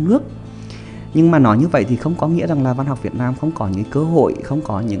Nam ở trong nước. Nhưng mà nói như vậy thì không có nghĩa rằng là văn học Việt Nam không có những cơ hội, không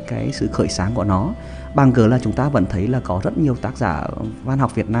có những cái sự khởi sáng của nó. Bằng cớ là chúng ta vẫn thấy là có rất nhiều tác giả văn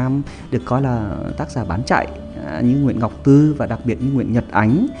học Việt Nam được coi là tác giả bán chạy, như Nguyễn Ngọc Tư và đặc biệt như Nguyễn Nhật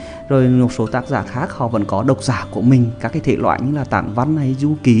Ánh. Rồi một số tác giả khác họ vẫn có độc giả của mình, các cái thể loại như là tản văn hay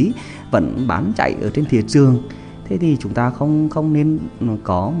du ký vẫn bán chạy ở trên thị trường. Thế thì chúng ta không nên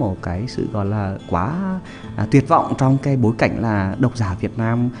có một cái sự gọi là quá tuyệt vọng trong cái bối cảnh là độc giả Việt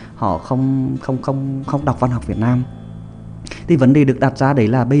Nam họ không đọc văn học Việt Nam. Thì vấn đề được đặt ra đấy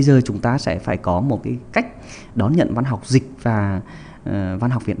là bây giờ chúng ta sẽ phải có một cái cách đón nhận văn học dịch và văn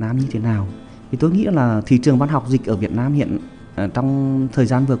học Việt Nam như thế nào. Thì tôi nghĩ là thị trường văn học dịch ở Việt Nam hiện trong thời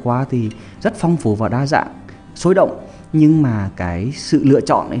gian vừa qua thì rất phong phú và đa dạng, sôi động, nhưng mà cái sự lựa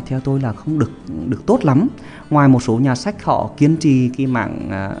chọn ấy theo tôi là không được tốt lắm. Ngoài một số nhà sách họ kiên trì cái mảng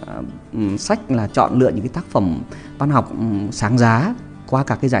sách là chọn lựa những cái tác phẩm văn học sáng giá qua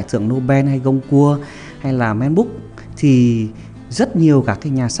các cái giải thưởng Nobel hay Goncourt hay là Man Book, thì rất nhiều các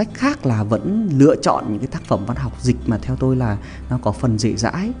cái nhà sách khác là vẫn lựa chọn những cái tác phẩm văn học dịch mà theo tôi là nó có phần dễ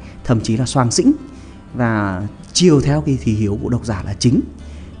dãi, thậm chí là xoàng xĩnh và chiều theo cái thị hiếu của độc giả là chính.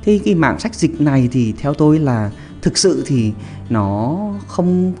 Thì cái mảng sách dịch này thì theo tôi là thực sự thì nó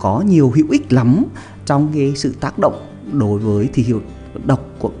không có nhiều hữu ích lắm trong cái sự tác động đối với thị hiếu đọc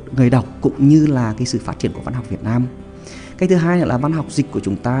của người đọc cũng như là cái sự phát triển của văn học Việt Nam. Cái thứ hai là văn học dịch của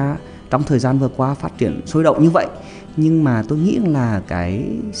chúng ta trong thời gian vừa qua phát triển sôi động như vậy, nhưng mà tôi nghĩ là cái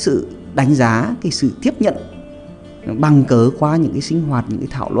sự đánh giá, cái sự tiếp nhận bằng cớ qua những cái sinh hoạt, những cái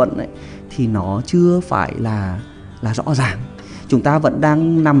thảo luận ấy, thì nó chưa phải là rõ ràng. Chúng ta vẫn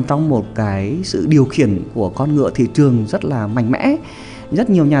đang nằm trong một cái sự điều khiển của con ngựa thị trường rất là mạnh mẽ. Rất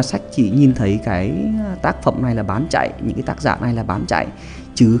nhiều nhà sách chỉ nhìn thấy cái tác phẩm này là bán chạy, những cái tác giả này là bán chạy,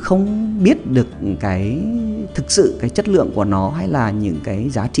 chứ không biết được cái thực sự cái chất lượng của nó hay là những cái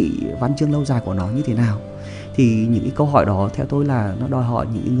giá trị văn chương lâu dài của nó như thế nào. Thì những cái câu hỏi đó theo tôi là nó đòi hỏi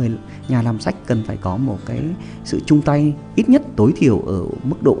những người nhà làm sách cần phải có một cái sự chung tay ít nhất tối thiểu ở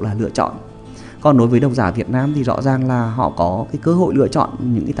mức độ là lựa chọn. Còn đối với độc giả Việt Nam thì rõ ràng là họ có cái cơ hội lựa chọn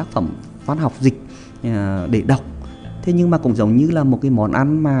những cái tác phẩm văn học dịch để đọc. Thế nhưng mà cũng giống như là một cái món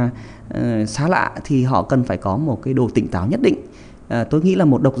ăn mà xa lạ thì họ cần phải có một cái độ tỉnh táo nhất định. Tôi nghĩ là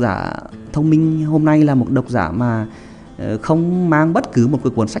một độc giả thông minh hôm nay là một độc giả mà không mang bất cứ một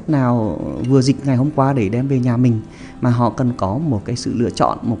cái cuốn sách nào vừa dịch ngày hôm qua để đem về nhà mình, mà họ cần có một cái sự lựa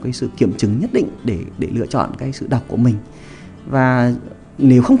chọn, một cái sự kiểm chứng nhất định để lựa chọn cái sự đọc của mình. Và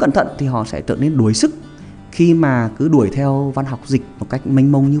nếu không cẩn thận thì họ sẽ trở nên đuối sức khi mà cứ đuổi theo văn học dịch một cách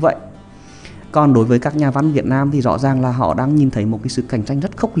mênh mông như vậy. Còn đối với các nhà văn Việt Nam thì rõ ràng là họ đang nhìn thấy một cái sự cạnh tranh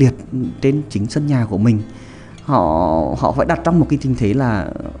rất khốc liệt trên chính sân nhà của mình. Họ phải đặt trong một cái tình thế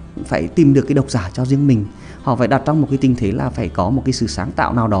là phải tìm được cái độc giả cho riêng mình. Họ phải đặt trong một cái tình thế là phải có một cái sự sáng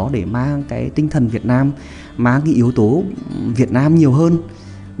tạo nào đó để mang cái tinh thần Việt Nam, mang cái yếu tố Việt Nam nhiều hơn.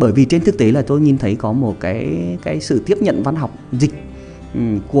 Bởi vì trên thực tế là tôi nhìn thấy có một cái sự tiếp nhận văn học dịch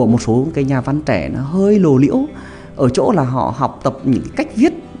của một số cái nhà văn trẻ nó hơi lồ liễu ở chỗ là họ học tập những cái cách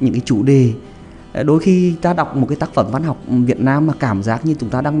viết, những cái chủ đề. Đôi khi ta đọc một cái tác phẩm văn học Việt Nam mà cảm giác như chúng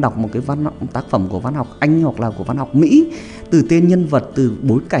ta đang đọc một cái tác phẩm của văn học Anh hoặc là của văn học Mỹ, từ tên nhân vật, từ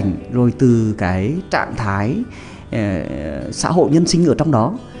bối cảnh, rồi từ cái trạng thái xã hội nhân sinh ở trong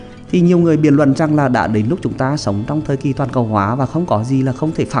đó. Thì nhiều người biện luận rằng là đã đến lúc chúng ta sống trong thời kỳ toàn cầu hóa và không có gì là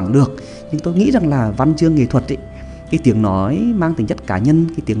không thể phẳng được. Nhưng tôi nghĩ rằng là văn chương nghệ thuật ấy, cái tiếng nói mang tính chất cá nhân,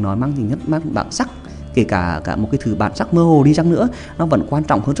 cái tiếng nói mang tính chất mang bản sắc, kể cả một cái thứ bản sắc mơ hồ đi chăng nữa, nó vẫn quan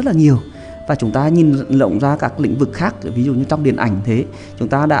trọng hơn rất là nhiều. Và chúng ta nhìn rộng ra các lĩnh vực khác, ví dụ như trong điện ảnh thế, chúng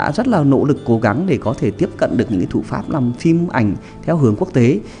ta đã rất là nỗ lực cố gắng để có thể tiếp cận được những cái thủ pháp làm phim ảnh theo hướng quốc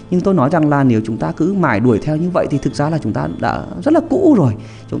tế. Nhưng tôi nói rằng là nếu chúng ta cứ mãi đuổi theo như vậy thì thực ra là chúng ta đã rất là cũ rồi.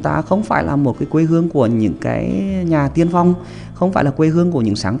 Chúng ta không phải là một cái quê hương của những cái nhà tiên phong, không phải là quê hương của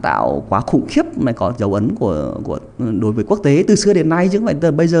những sáng tạo quá khủng khiếp mà có dấu ấn của đối với quốc tế từ xưa đến nay chứ không phải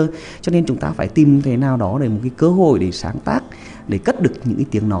từ bây giờ. Cho nên chúng ta phải tìm thế nào đó để một cái cơ hội để sáng tác, để cất được những cái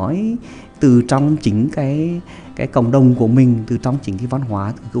tiếng nói từ trong chính cái cộng đồng của mình, từ trong chính cái văn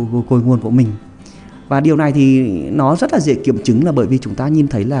hóa, từ cội nguồn của mình. Và điều này thì nó rất là dễ kiểm chứng là bởi vì chúng ta nhìn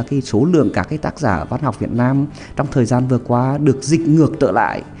thấy là cái số lượng các cái tác giả văn học Việt Nam trong thời gian vừa qua được dịch ngược trở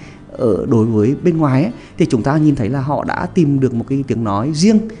lại ở đối với bên ngoài ấy, thì chúng ta nhìn thấy là họ đã tìm được một cái tiếng nói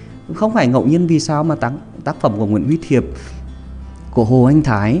riêng. Không phải ngẫu nhiên vì sao mà tác phẩm của Nguyễn Huy Thiệp, của Hồ Anh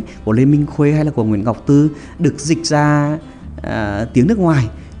Thái, của Lê Minh Khuê hay là của Nguyễn Ngọc Tư được dịch ra tiếng nước ngoài,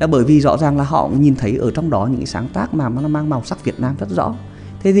 là bởi vì rõ ràng là họ nhìn thấy ở trong đó những cái sáng tác mà nó mang màu sắc Việt Nam rất rõ.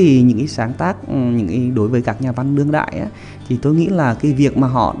 Thế thì những cái sáng tác, đối với các nhà văn đương đại á, thì tôi nghĩ là cái việc mà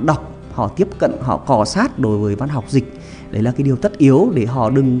họ đọc, họ tiếp cận, họ cọ sát đối với văn học dịch, đấy là cái điều tất yếu để họ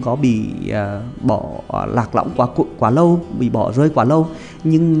đừng có bị bỏ lạc lõng quá lâu, bị bỏ rơi quá lâu.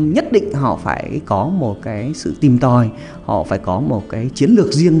 Nhưng nhất định họ phải có một cái sự tìm tòi, họ phải có một cái chiến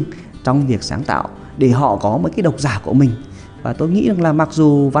lược riêng trong việc sáng tạo để họ có một cái độc giả của mình. Và tôi nghĩ rằng là mặc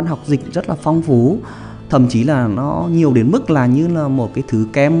dù văn học dịch rất là phong phú, thậm chí là nó nhiều đến mức là như là một cái thứ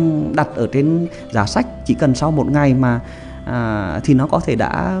kem đặt ở trên giá sách, chỉ cần sau một ngày mà thì nó có thể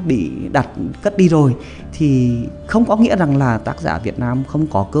đã bị cất đi rồi, thì không có nghĩa rằng là tác giả Việt Nam không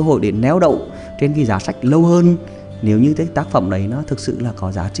có cơ hội để neo đậu trên cái giá sách lâu hơn nếu như cái tác phẩm đấy nó thực sự là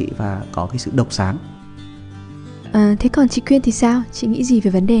có giá trị và có cái sự độc sáng. Thế còn chị Quyên thì sao? Chị nghĩ gì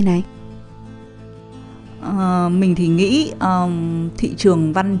về vấn đề này? Mình thì nghĩ thị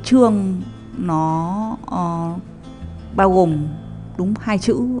trường văn chương nó bao gồm đúng hai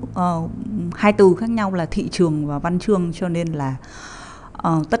chữ, hai từ khác nhau là thị trường và văn chương, cho nên là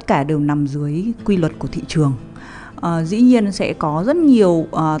tất cả đều nằm dưới quy luật của thị trường. Dĩ nhiên sẽ có rất nhiều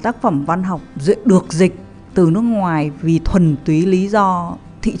tác phẩm văn học được dịch từ nước ngoài vì thuần túy lý do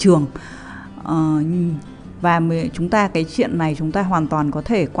thị trường. Và chúng ta cái chuyện này chúng ta hoàn toàn có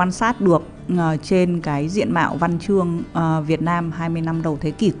thể quan sát được trên cái diện mạo văn chương Việt Nam 20 năm đầu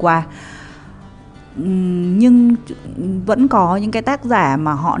thế kỷ qua. Nhưng vẫn có những cái tác giả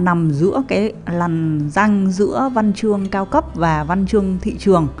mà họ nằm giữa cái lằn ranh giữa văn chương cao cấp và văn chương thị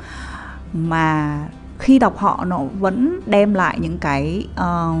trường, mà khi đọc họ nó vẫn đem lại những cái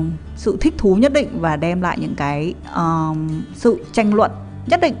sự thích thú nhất định và đem lại những cái sự tranh luận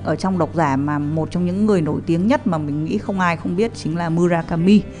nhất định ở trong độc giả, mà một trong những người nổi tiếng nhất mà mình nghĩ không ai không biết chính là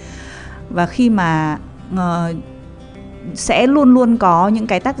Murakami. Và khi mà sẽ luôn luôn có những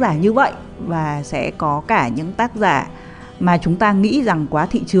cái tác giả như vậy, và sẽ có cả những tác giả mà chúng ta nghĩ rằng quá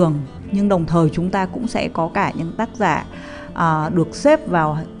thị trường, nhưng đồng thời chúng ta cũng sẽ có cả những tác giả được xếp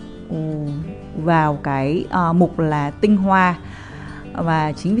vào cái mục là tinh hoa.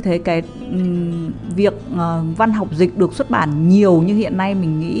 Và chính vì thế cái việc văn học dịch được xuất bản nhiều như hiện nay,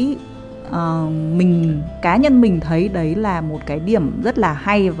 mình nghĩ cá nhân mình thấy đấy là một cái điểm rất là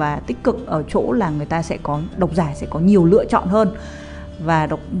hay và tích cực, ở chỗ là độc giả sẽ có nhiều lựa chọn hơn.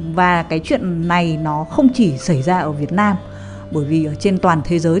 Và cái chuyện này nó không chỉ xảy ra ở Việt Nam, bởi vì ở trên toàn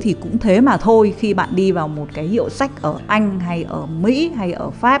thế giới thì cũng thế mà thôi. Khi bạn đi vào một cái hiệu sách ở Anh hay ở Mỹ hay ở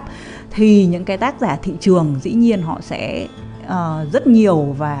Pháp thì những cái tác giả thị trường dĩ nhiên họ sẽ rất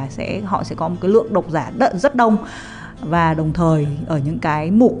nhiều, và họ sẽ có một cái lượng độc giả rất đông. Và đồng thời ở những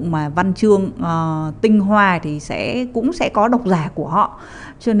cái mục mà văn chương tinh hoa thì cũng sẽ có độc giả của họ.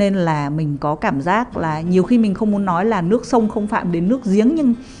 Cho nên là mình có cảm giác là nhiều khi mình không muốn nói là nước sông không phạm đến nước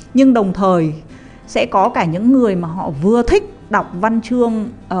giếng, nhưng đồng thời sẽ có cả những người mà họ vừa thích đọc văn chương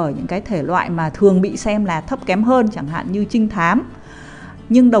ở những cái thể loại mà thường bị xem là thấp kém hơn, chẳng hạn như trinh thám,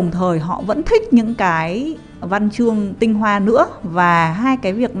 nhưng đồng thời họ vẫn thích những cái văn chương tinh hoa nữa. Và hai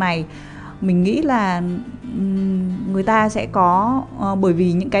cái việc này mình nghĩ là người ta sẽ có, bởi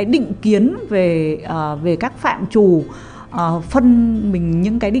vì những cái định kiến về các phạm trù,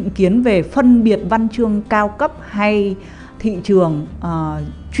 những cái định kiến về phân biệt văn chương cao cấp hay thị trường,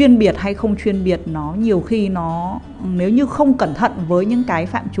 chuyên biệt hay không chuyên biệt, nó nhiều khi nếu như không cẩn thận với những cái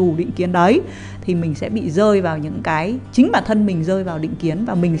phạm trù định kiến đấy thì mình sẽ bị rơi vào những cái, chính bản thân mình rơi vào định kiến,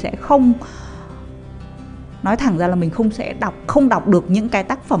 và mình sẽ không, nói thẳng ra là mình không đọc được những cái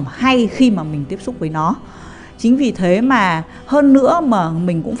tác phẩm hay khi mà mình tiếp xúc với nó. Chính vì thế mà hơn nữa mà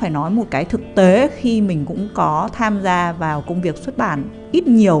mình cũng phải nói một cái thực tế khi mình cũng có tham gia vào công việc xuất bản ít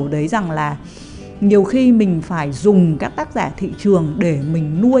nhiều đấy, rằng là nhiều khi mình phải dùng các tác giả thị trường để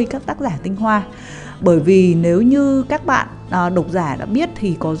mình nuôi các tác giả tinh hoa. Bởi vì nếu như các bạn độc giả đã biết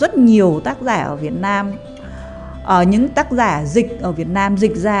thì có rất nhiều tác giả ở Việt Nam, những tác giả dịch ở Việt Nam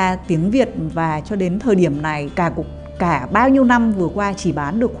dịch ra tiếng Việt, và cho đến thời điểm này cả bao nhiêu năm vừa qua chỉ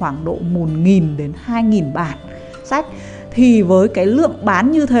bán được khoảng độ 1.000 đến 2.000 bản sách. Thì với cái lượng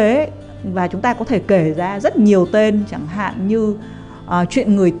bán như thế, và chúng ta có thể kể ra rất nhiều tên, chẳng hạn như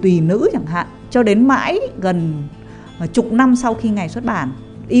Chuyện Người Tùy Nữ chẳng hạn, cho đến mãi gần chục năm sau khi ngày xuất bản,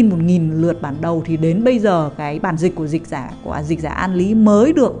 in 1.000 lượt bản đầu, thì đến bây giờ cái bản dịch của dịch giả An Lý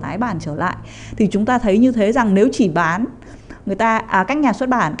mới được tái bản trở lại. Thì chúng ta thấy như thế rằng nếu chỉ bán, các nhà xuất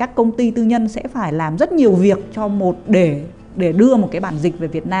bản, các công ty tư nhân sẽ phải làm rất nhiều việc để đưa một cái bản dịch về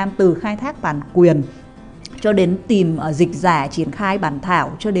Việt Nam, từ khai thác bản quyền cho đến tìm dịch giả, triển khai bản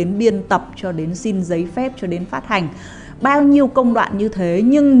thảo, cho đến biên tập, cho đến xin giấy phép, cho đến phát hành. Bao nhiêu công đoạn như thế,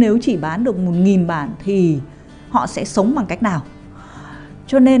 nhưng nếu chỉ bán được 1.000 bản thì họ sẽ sống bằng cách nào?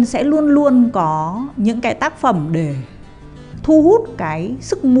 Cho nên sẽ luôn luôn có những cái tác phẩm để thu hút cái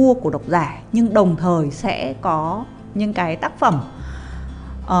sức mua của độc giả, nhưng đồng thời sẽ có những cái tác phẩm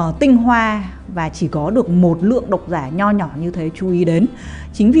tinh hoa và chỉ có được một lượng độc giả nho nhỏ như thế chú ý đến.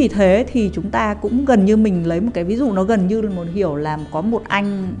 Chính vì thế thì chúng ta cũng gần như, mình lấy một cái ví dụ nó gần như là một hiểu là có một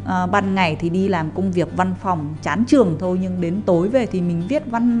anh ban ngày thì đi làm công việc văn phòng chán trường thôi, nhưng đến tối về thì mình viết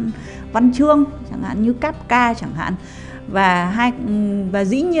văn chương, chẳng hạn như Kafka chẳng hạn. Và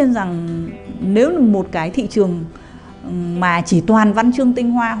dĩ nhiên rằng nếu là một cái thị trường mà chỉ toàn văn chương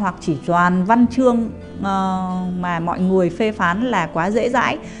tinh hoa, hoặc chỉ toàn văn chương mà mọi người phê phán là quá dễ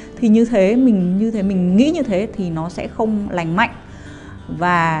dãi, thì mình nghĩ như thế thì nó sẽ không lành mạnh.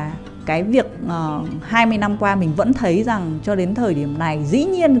 Và cái việc 20 năm qua mình vẫn thấy rằng cho đến thời điểm này dĩ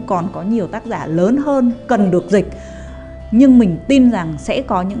nhiên còn có nhiều tác giả lớn hơn cần được dịch. Nhưng mình tin rằng sẽ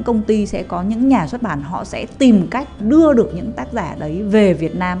có những công ty, sẽ có những nhà xuất bản họ sẽ tìm cách đưa được những tác giả đấy về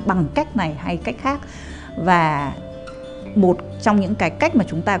Việt Nam bằng cách này hay cách khác. Và một trong những cái cách mà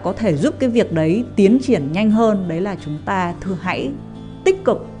chúng ta có thể giúp cái việc đấy tiến triển nhanh hơn, đấy là chúng ta hãy tích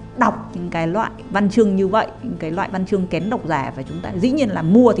cực đọc những cái loại văn chương như vậy, những cái loại văn chương kén độc giả. Và chúng ta dĩ nhiên là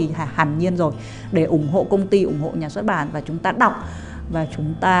mua thì hẳn nhiên rồi, để ủng hộ công ty, ủng hộ nhà xuất bản, và chúng ta đọc và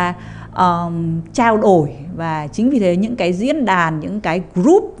chúng ta trao đổi. Và chính vì thế những cái diễn đàn, những cái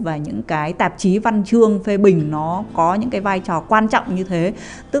group và những cái tạp chí văn chương phê bình nó có những cái vai trò quan trọng như thế.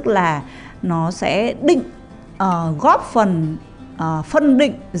 Tức là nó sẽ góp phần phân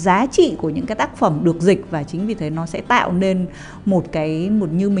định giá trị của những cái tác phẩm được dịch, và chính vì thế nó sẽ tạo nên một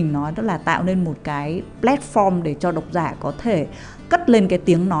như mình nói, đó là tạo nên một cái platform để cho độc giả có thể cất lên cái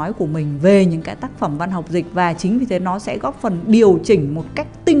tiếng nói của mình về những cái tác phẩm văn học dịch, và chính vì thế nó sẽ góp phần điều chỉnh một cách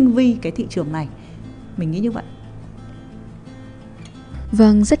tinh vi cái thị trường này. Mình nghĩ như vậy.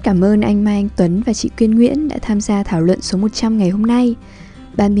 Vâng, rất cảm ơn anh Mai Anh Tuấn và chị Quyên Nguyễn đã tham gia thảo luận số 100 ngày hôm nay.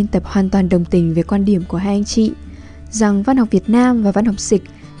 Ban biên tập hoàn toàn đồng tình với quan điểm của hai anh chị rằng văn học Việt Nam và văn học dịch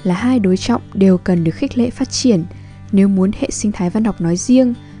là hai đối trọng đều cần được khích lệ phát triển nếu muốn hệ sinh thái văn học nói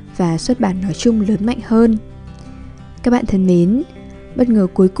riêng và xuất bản nói chung lớn mạnh hơn. Các bạn thân mến, bất ngờ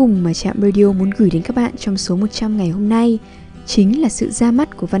cuối cùng mà Trạm Radio muốn gửi đến các bạn trong số 100 ngày hôm nay chính là sự ra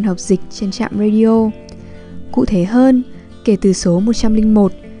mắt của văn học dịch trên Trạm Radio. Cụ thể hơn, kể từ số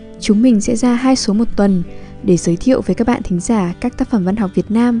 101, chúng mình sẽ ra 2 số một tuần để giới thiệu với các bạn thính giả các tác phẩm văn học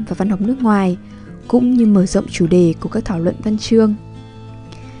Việt Nam và văn học nước ngoài, cũng như mở rộng chủ đề của các thảo luận văn chương.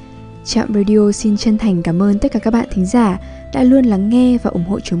 Trạm Radio xin chân thành cảm ơn tất cả các bạn thính giả đã luôn lắng nghe và ủng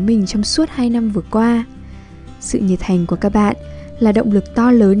hộ chúng mình trong suốt 2 năm vừa qua. Sự nhiệt thành của các bạn là động lực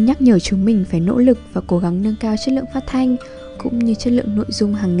to lớn nhắc nhở chúng mình phải nỗ lực và cố gắng nâng cao chất lượng phát thanh cũng như chất lượng nội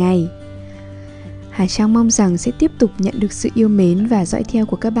dung hàng ngày. Hà Trang mong rằng sẽ tiếp tục nhận được sự yêu mến và dõi theo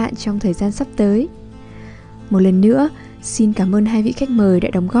của các bạn trong thời gian sắp tới. Một lần nữa, xin cảm ơn hai vị khách mời đã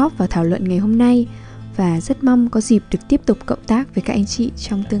đóng góp vào thảo luận ngày hôm nay và rất mong có dịp được tiếp tục cộng tác với các anh chị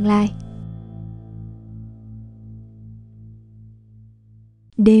trong tương lai.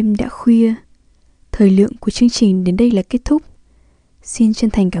 Đêm đã khuya, thời lượng của chương trình đến đây là kết thúc. Xin chân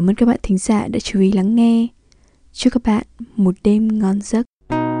thành cảm ơn các bạn thính giả đã chú ý lắng nghe. Chúc các bạn một đêm ngon giấc.